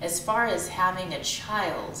 As far as having a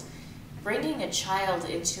child, bringing a child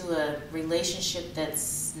into a relationship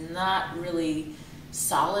that's not really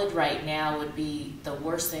solid right now would be the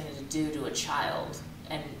worst thing to do to a child,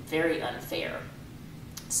 and very unfair.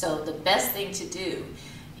 So the best thing to do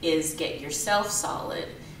is get yourself solid,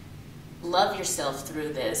 love yourself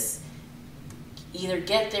through this, either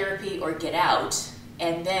get therapy or get out,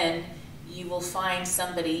 and then you will find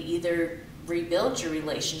somebody, either rebuild your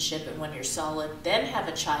relationship and when you're solid, then have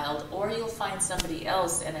a child, or you'll find somebody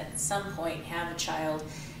else and at some point have a child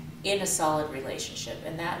in a solid relationship.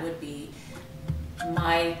 And that would be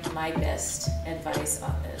my best advice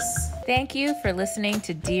on this. Thank you for listening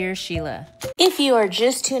to Dear Sheila. If you are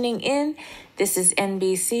just tuning in, this is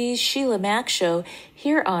NBC's Sheila Mack Show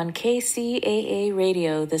here on KCAA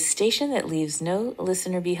Radio, the station that leaves no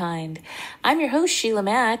listener behind. I'm your host, Sheila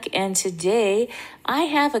Mack, and today I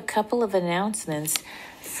have a couple of announcements.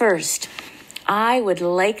 First, I would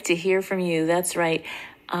like to hear from you. That's right.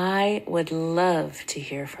 I would love to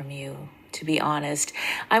hear from you. to be honest.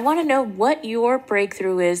 I want to know what your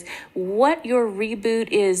breakthrough is, what your reboot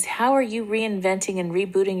is. How are you reinventing and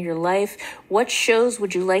rebooting your life? What shows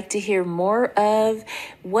would you like to hear more of?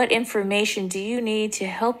 What information do you need to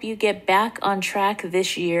help you get back on track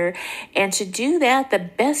this year? And to do that, the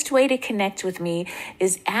best way to connect with me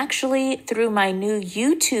is actually through my new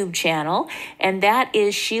YouTube channel, and that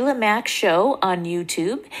is Sheila Mac Show on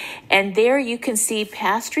YouTube. And there you can see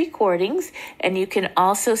past recordings, and you can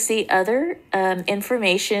also see other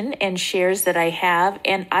information and shares that I have.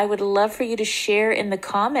 And I would love for you to share in the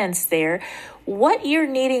comments there what you're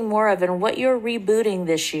needing more of and what you're rebooting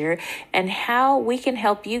this year and how we can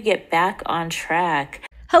help you get back on track.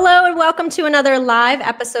 Hello and welcome to another live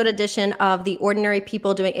episode edition of the Ordinary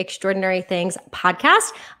People Doing Extraordinary Things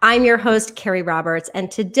podcast. I'm your host, Carrie Roberts, and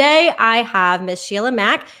today I have Miss Sheila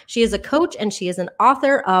Mac. She is a coach and she is an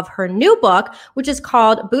author of her new book, which is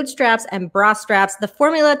called Bootstraps and Bra Straps, the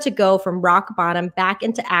formula to go from rock bottom back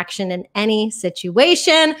into action in any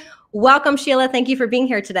situation. Welcome, Sheila. Thank you for being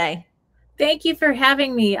here today. Thank you for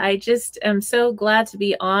having me. I just am so glad to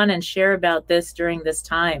be on and share about this during this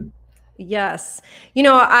time. Yes. You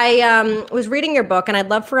know, I was reading your book and I'd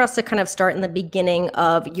love for us to kind of start in the beginning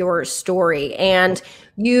of your story. And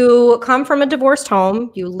you come from a divorced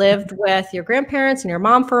home. You lived with your grandparents and your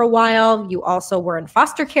mom for a while. You also were in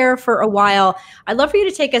foster care for a while. I'd love for you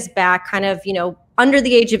to take us back kind of, you know, under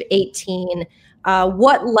the age of 18,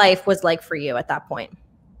 what life was like for you at that point.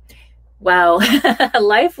 Wow.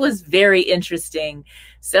 Life was very interesting.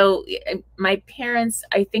 So my parents,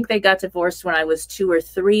 I think they got divorced when I was 2 or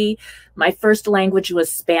 3. My first language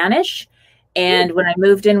was Spanish. And when I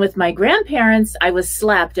moved in with my grandparents, I was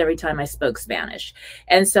slapped every time I spoke Spanish.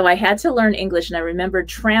 And so I had to learn English. And I remember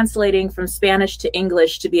translating from Spanish to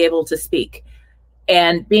English to be able to speak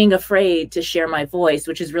and being afraid to share my voice,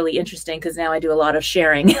 which is really interesting because now I do a lot of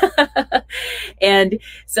sharing. And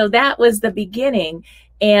so that was the beginning.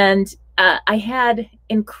 And I had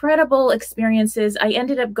incredible experiences. I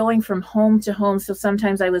ended up going from home to home. So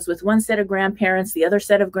sometimes I was with one set of grandparents, the other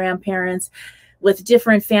set of grandparents, with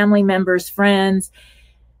different family members, friends,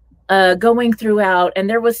 going throughout. And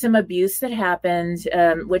there was some abuse that happened,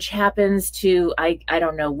 which happens to, I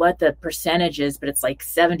don't know what the percentage is, but it's like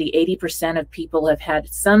 70, 80% of people have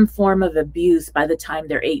had some form of abuse by the time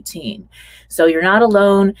they're 18. So you're not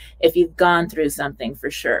alone if you've gone through something,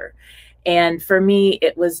 for sure. And for me,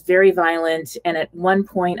 it was very violent. And at one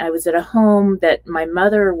point I was at a home that my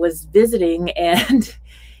mother was visiting, and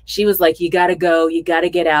she was like, you got to go, you got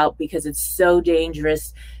to get out because it's so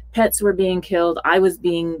dangerous. Pets were being killed. I was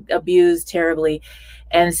being abused terribly.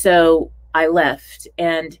 And so I left.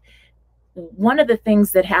 And one of the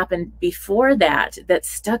things that happened before that, that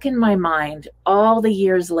stuck in my mind all the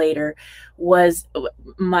years later, was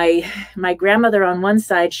my grandmother on one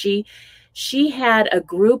side, she had a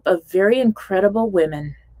group of very incredible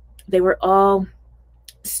women. They were all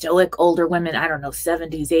stoic older women, I don't know,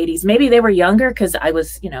 70s, 80s. Maybe they were younger because I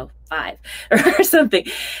was, 5 or something.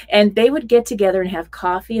 And they would get together and have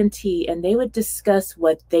coffee and tea, and they would discuss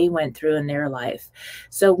what they went through in their life.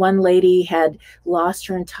 So one lady had lost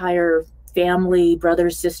her entire family,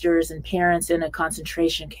 brothers, sisters, and parents in a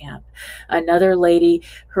concentration camp. Another lady,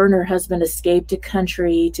 her and her husband escaped a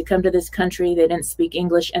country to come to this country. They didn't speak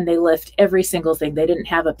English and they left every single thing. They didn't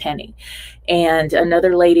have a penny. And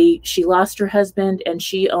another lady, she lost her husband and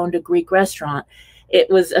she owned a Greek restaurant. It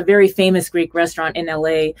was a very famous Greek restaurant in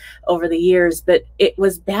LA over the years, but it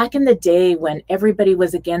was back in the day when everybody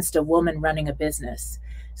was against a woman running a business.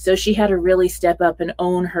 So she had to really step up and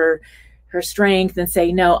own her strength and say,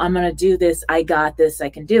 no, I'm going to do this. I got this. I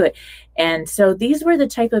can do it. And so these were the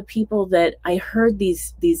type of people that I heard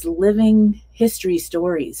these living history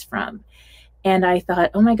stories from. And I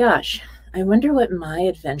thought, oh my gosh, I wonder what my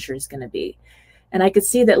adventure is going to be. And I could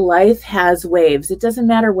see that life has waves. It doesn't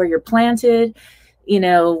matter where you're planted,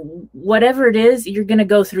 whatever it is, you're going to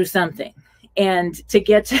go through something and to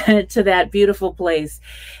get to that beautiful place.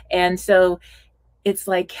 And so it's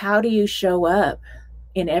like, how do you show up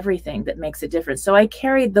in everything that makes a difference? So I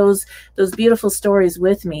carried those beautiful stories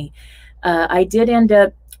with me. I did end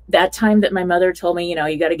up, that time that my mother told me,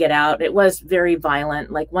 you got to get out, it was very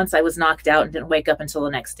violent. Like once I was knocked out and didn't wake up until the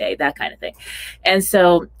next day, that kind of thing. And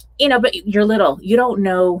so, but you're little, you don't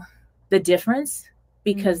know the difference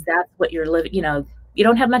because that's what you're living, you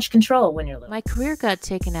don't have much control when you're little. My career got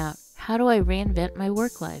taken out. How do I reinvent my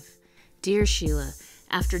work life? Dear Sheila,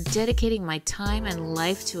 after dedicating my time and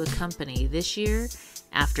life to a company this year,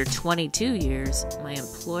 after 22 years, my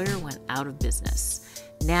employer went out of business.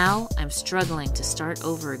 Now I'm struggling to start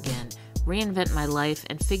over again, reinvent my life,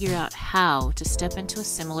 and figure out how to step into a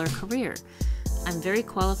similar career. I'm very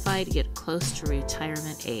qualified yet close to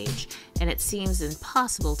retirement age, and it seems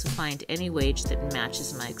impossible to find any wage that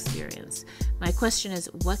matches my experience. My question is,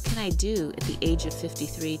 what can I do at the age of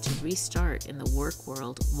 53 to restart in the work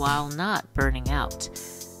world while not burning out?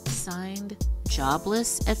 Signed,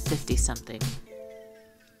 Jobless at 50-something.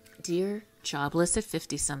 Dear Jobless at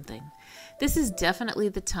 50-something, this is definitely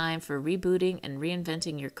the time for rebooting and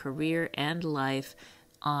reinventing your career and life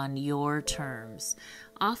on your terms.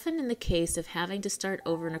 Often in the case of having to start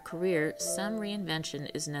over in a career, some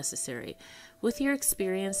reinvention is necessary. With your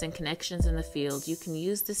experience and connections in the field, you can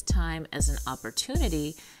use this time as an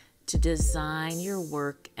opportunity to design your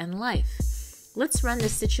work and life. Let's run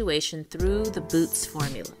this situation through the BOOTS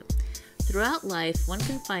formula. Throughout life, one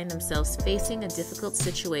can find themselves facing a difficult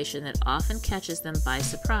situation that often catches them by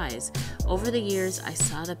surprise. Over the years, I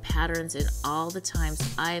saw the patterns in all the times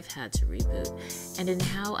I've had to reboot, and in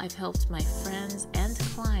how I've helped my friends and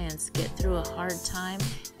clients get through a hard time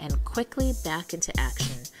and quickly back into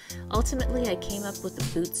action. Ultimately, I came up with the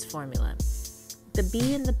BOOTS formula. The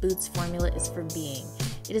B in the BOOTS formula is for being.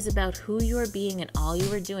 It is about who you are being and all you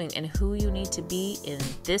are doing and who you need to be in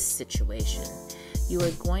this situation. You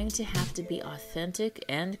are going to have to be authentic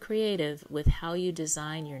and creative with how you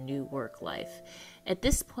design your new work life. At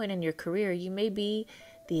this point in your career, you may be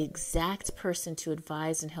the exact person to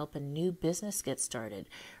advise and help a new business get started.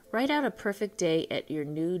 Write out a perfect day at your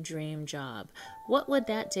new dream job. What would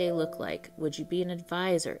that day look like? Would you be an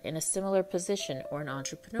advisor in a similar position or an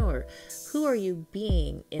entrepreneur? Who are you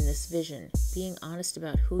being in this vision? Being honest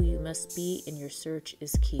about who you must be in your search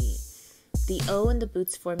is key. The O in the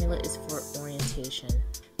BOOTS formula is for orientation.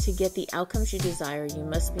 To get the outcomes you desire, you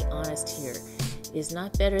must be honest here. It is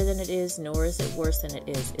not better than it is, nor is it worse than it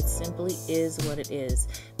is. It simply is what it is.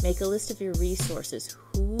 Make a list of your resources.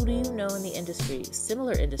 Who do you know in the industry,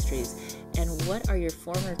 similar industries, and what are your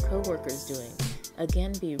former coworkers doing?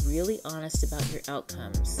 Again, be really honest about your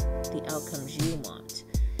outcomes, the outcomes you want.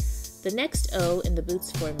 The next O in the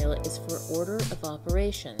BOOTS formula is for order of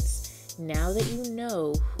operations. Now that you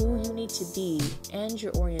know who you need to be and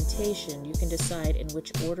your orientation, you can decide in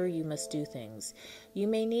which order you must do things. You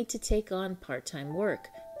may need to take on part-time work.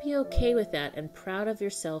 Be okay with that and proud of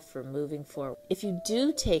yourself for moving forward. If you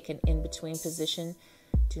do take an in-between position,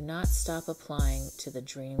 do not stop applying to the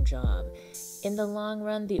dream job. In the long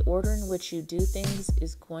run, the order in which you do things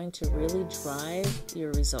is going to really drive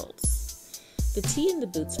your results. The T in the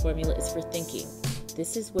BOOTS formula is for thinking.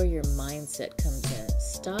 This is where your mindset comes in.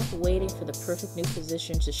 Stop waiting for the perfect new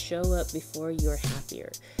position to show up before you're happier.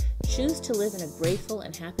 Choose to live in a grateful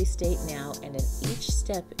and happy state now and in each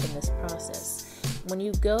step in this process. When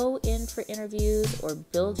you go in for interviews or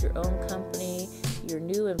build your own company, your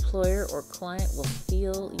new employer or client will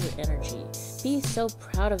feel your energy. Be so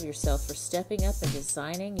proud of yourself for stepping up and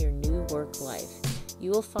designing your new work life.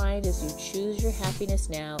 You will find as you choose your happiness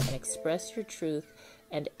now and express your truth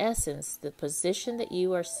and essence, the position that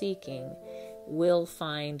you are seeking will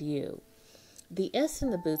find you. The S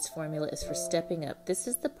in the BOOTS formula is for stepping up. This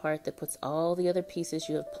is the part that puts all the other pieces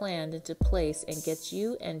you have planned into place and gets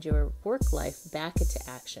you and your work life back into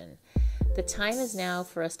action. The time is now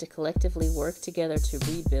for us to collectively work together to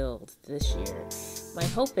rebuild this year. My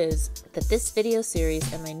hope is that this video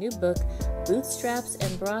series and my new book, Bootstraps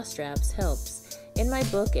and Bra Straps, helps. In my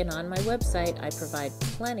book and on my website, I provide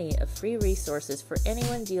plenty of free resources for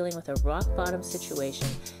anyone dealing with a rock-bottom situation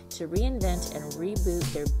to reinvent and reboot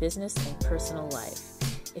their business and personal life.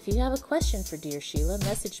 If you have a question for Dear Sheila,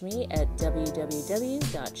 message me at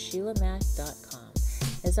www.sheilamac.com.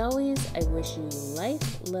 As always, I wish you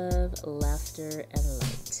life, love, laughter, and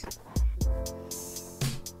light.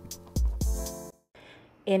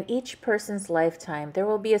 In each person's lifetime, there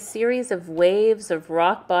will be a series of waves of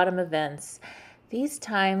rock-bottom events. These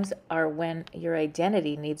times are when your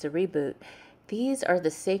identity needs a reboot. These are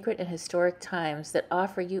the sacred and historic times that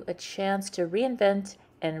offer you a chance to reinvent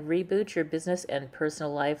and reboot your business and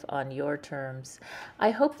personal life on your terms.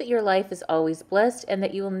 I hope that your life is always blessed and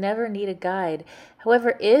that you will never need a guide.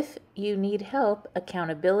 However, if you need help,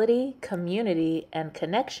 accountability, community, and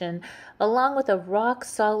connection, along with a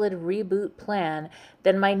rock-solid reboot plan,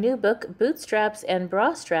 then my new book, Bootstraps and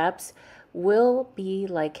Bra Straps, will be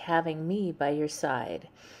like having me by your side.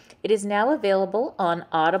 It is now available on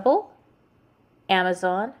Audible,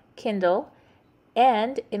 Amazon, Kindle,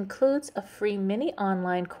 and includes a free mini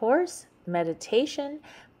online course, meditation,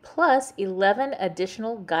 plus 11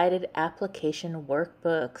 additional guided application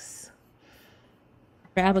workbooks.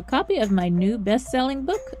 Grab a copy of my new best-selling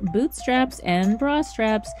book, Bootstraps and Bra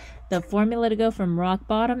Straps, the formula to go from rock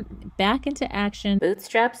bottom back into action.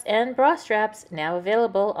 Bootstraps and Bra Straps, now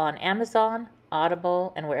available on Amazon,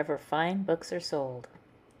 Audible, and wherever fine books are sold.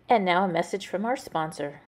 And now a message from our sponsor.